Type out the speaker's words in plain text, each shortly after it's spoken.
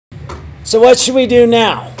So what should we do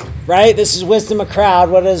now? Right? This is wisdom of crowd.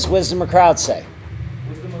 What does wisdom of crowd say?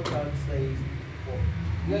 Wisdom of crowd says, well,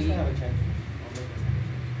 you guys can have a chance.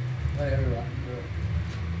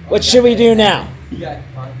 What should we do now? Yeah,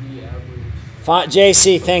 find the average.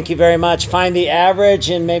 JC, thank you very much. Find the average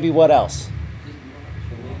and maybe what else?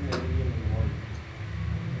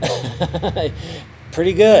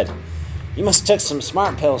 Pretty good. You must have took some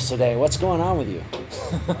smart pills today. What's going on with you?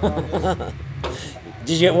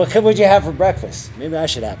 What would you have for breakfast? Maybe I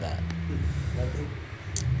should have that.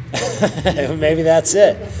 Maybe that's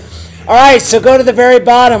it. All right, so go to the very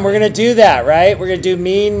bottom. We're going to do that, right? We're going to do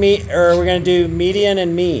we're going to do median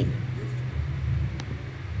and mean.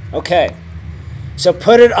 Okay. So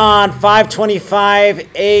put it on 525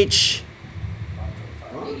 H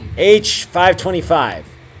 525.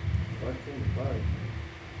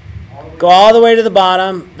 Go all the way to the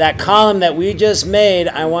bottom. That column that we just made,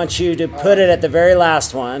 I want you to put it at the very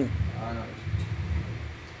last one.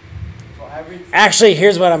 Actually,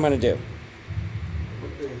 here's what I'm going to do.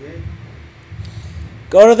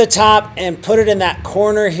 Go to the top and put it in that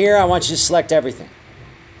corner here. I want you to select everything.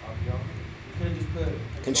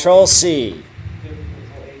 Control C.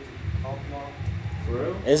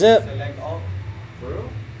 Is it?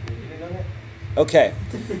 Okay.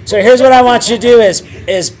 So here's what I want you to do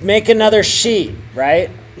is make another sheet, right?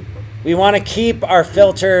 We want to keep our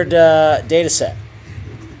filtered data set.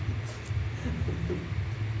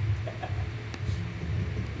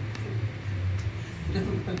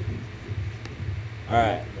 All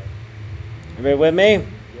right. Everybody with me?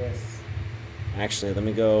 Yes. Actually, let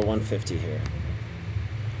me go 150 here.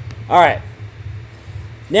 All right.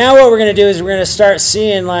 Now what we're going to do is we're going to start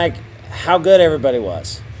seeing like how good everybody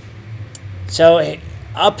was. So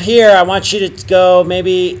up here, I want you to go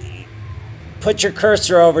maybe put your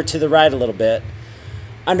cursor over to the right a little bit.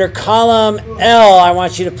 Under column L, I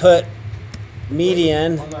want you to put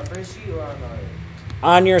median. On my first sheet or on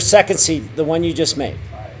on your second sheet, the one you just made.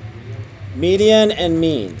 Median and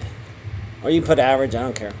mean. Or you put average, I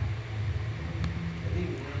don't care.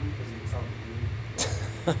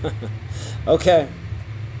 Okay.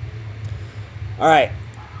 All right.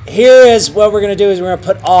 Here is what we're going to do is we're going to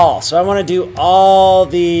put all. So I want to do all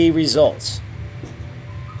the results.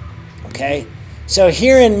 Okay. So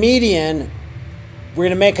here in median, we're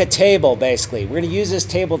going to make a table basically. We're going to use this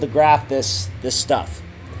table to graph this stuff.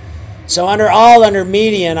 So under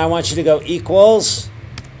median, I want you to go equals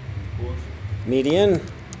median.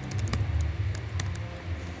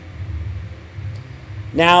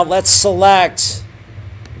 Now let's select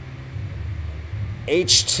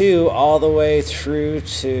H2 all the way through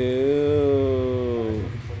to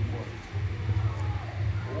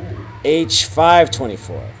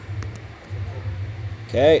H524.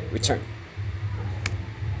 Okay, return.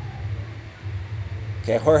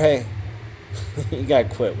 Okay, Jorge, you gotta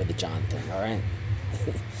quit with the John thing, all right?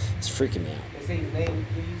 It's freaking me out. Say his name,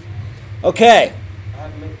 please. Okay.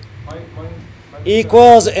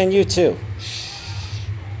 Equals and you too.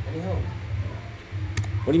 Any help?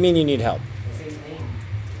 What do you mean you need help? Say his name.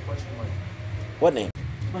 What name?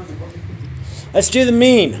 Let's do the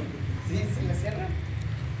mean.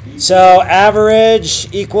 So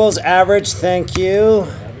average equals average, thank you.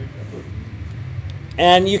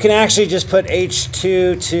 And you can actually just put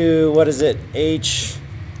H2 to, what is it?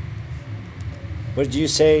 What did you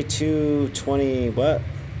say? 220, what?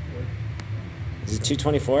 Is it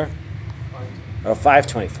 224? Oh,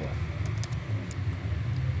 524.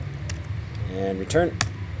 And return.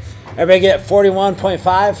 Everybody get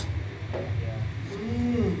 41.5?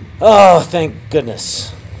 Oh, thank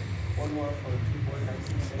goodness.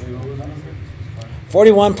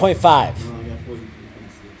 41.5.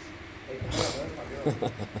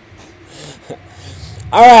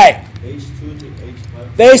 All right.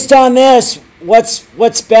 Based on this,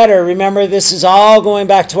 what's better? Remember, this is all going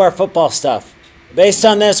back to our football stuff. Based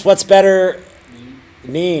on this, what's better?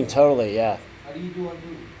 Mean, totally, yeah. How do you do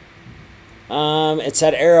undo? It's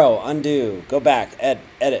that arrow, undo. Go back,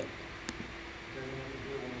 edit.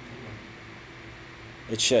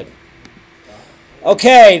 It should.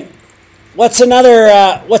 Okay. What's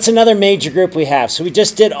another major group we have? So we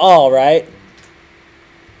just did all, right?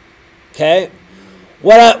 Okay.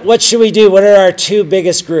 What should we do? What are our two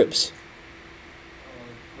biggest groups?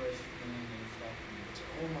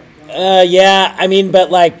 Yeah, I mean,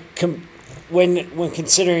 but like when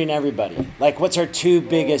considering everybody, like what's our two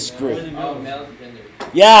biggest group?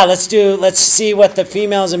 Yeah, let's see what the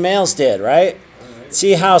females and males did, right?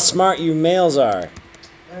 See how smart you males are.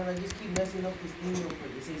 Man, I just keep messing up this thing real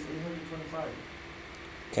quick. It says 825.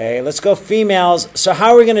 Okay, let's go females. So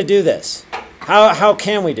how are we going to do this? How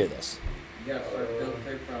can we do this? You gotta start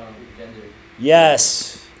filtering from gender.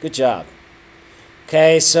 Yes. Good job.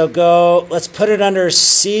 Okay, so go, let's put it under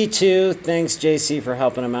C2. Thanks, JC, for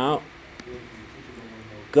helping him out.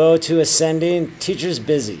 Go to ascending. Teacher's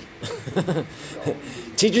busy.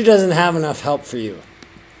 Teacher doesn't have enough help for you.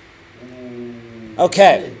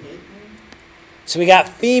 Okay. So we got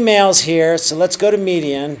females here. So let's go to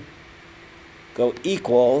median. Go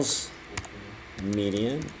equals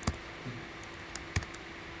median.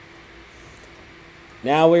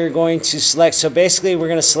 Now we're going to select, so basically we're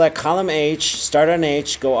going to select column H, start on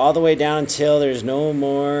H, go all the way down until there's no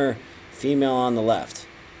more female on the left.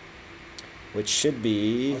 Which should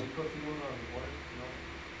be,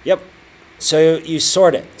 yep. So you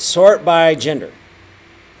sort it. Sort by gender.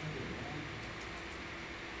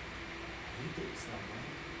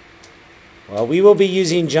 Well, we will be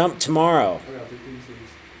using jump tomorrow.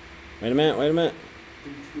 Wait a minute, wait a minute.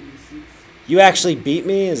 You actually beat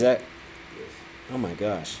me? Is that? Oh my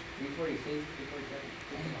gosh. 346,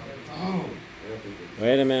 347.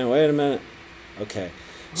 Wait a minute, wait a minute. Okay.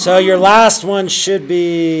 So your last one should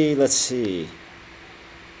be, let's see.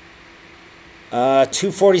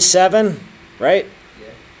 247, right? Yeah.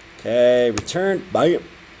 Okay, return. Bye.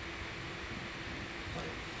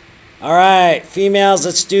 All right, females,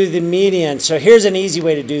 let's do the median. So here's an easy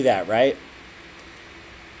way to do that, right?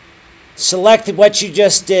 Select what you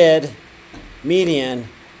just did, median.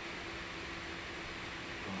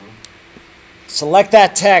 Select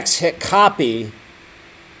that text, hit copy.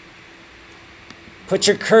 Put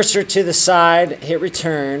your cursor to the side, hit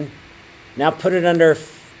return. Now put it under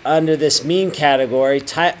this mean category.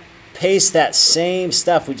 Paste that same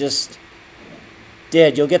stuff we just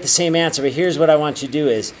did. You'll get the same answer, but here's what I want you to do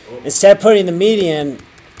is, instead of putting the median,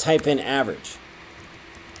 type in average.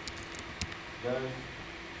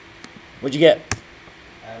 What'd you get?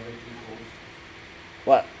 Average equals.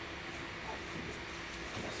 What?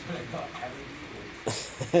 That's what I got. Average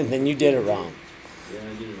equals. Then you did it wrong. Yeah,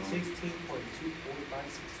 I did it wrong. 16.24567.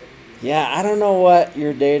 Yeah, I don't know what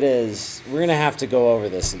your data is. We're going to have to go over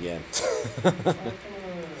this again.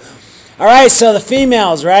 All right, so the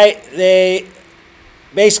females, right? They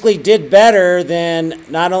basically did better than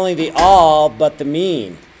not only the all, but the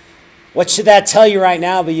mean. What should that tell you right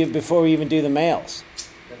now before we even do the males?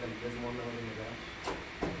 There's more males in the graph.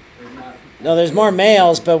 There's not. No, there's more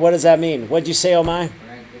males, but what does that mean? What'd you say, Omai? We're not as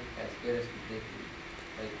good as predicted.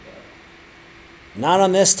 Like, Not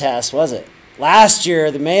on this test, was it? Last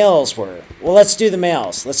year, the males were. Well, let's do the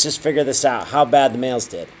males. Let's just figure this out, how bad the males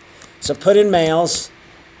did. So put in males.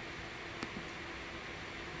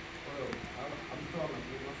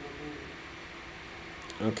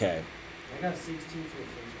 Okay. I got 16 for the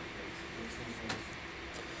first one.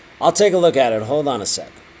 I'll take a look at it. Hold on a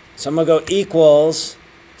sec. So I'm going to go equals.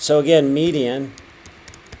 So again, median.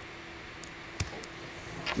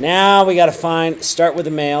 Now we got to start with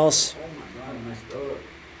the males. I messed up.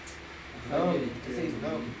 No, It it says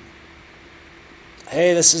no.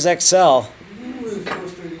 Hey, this is Excel.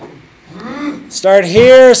 Start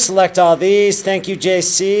here, select all these. Thank you,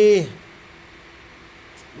 JC.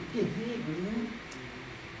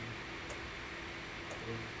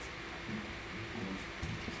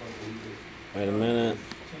 Wait a minute.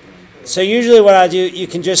 So usually what I do, you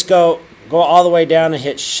can just go all the way down and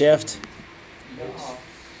hit shift.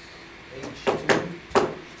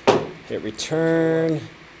 Hit return.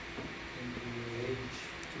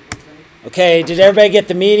 Okay, did everybody get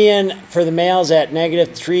the median for the males at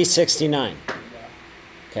negative 369?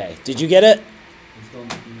 Okay, did you get it?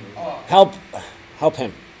 Help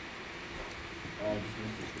him.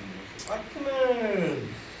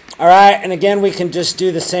 All right, and again, we can just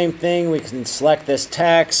do the same thing. We can select this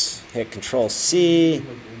text, hit Control C,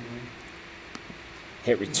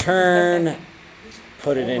 hit return,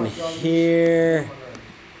 put it in here.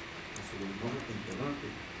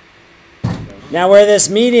 Now where this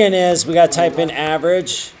median is, we got to type in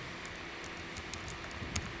average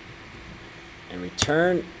and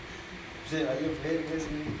return. I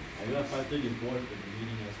got 534 for the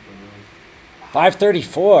meeting as per now.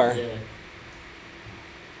 534. Yeah.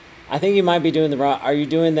 I think you might be doing the wrong. Are you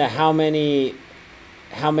doing the how many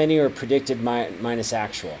are predicted minus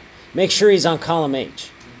actual? Make sure he's on column H.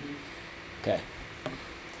 Okay.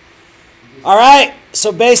 All right.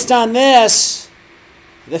 So based on this,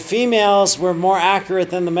 the females were more accurate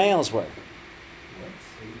than the males were.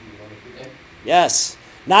 Yes.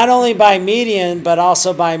 Not only by median, but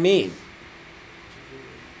also by mean.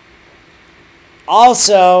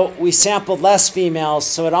 Also, we sampled less females,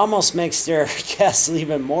 so it almost makes their guess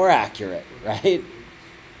even more accurate, right?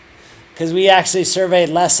 Because we actually surveyed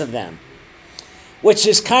less of them. which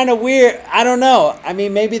is kind of weird. I don't know. I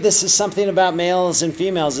mean, maybe this is something about males and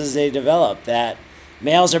females as they develop, that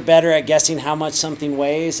males are better at guessing how much something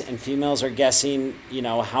weighs and females are guessing, you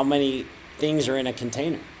know, how many things are in a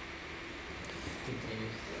container.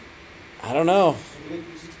 Containers. I don't know. Maybe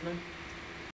 369?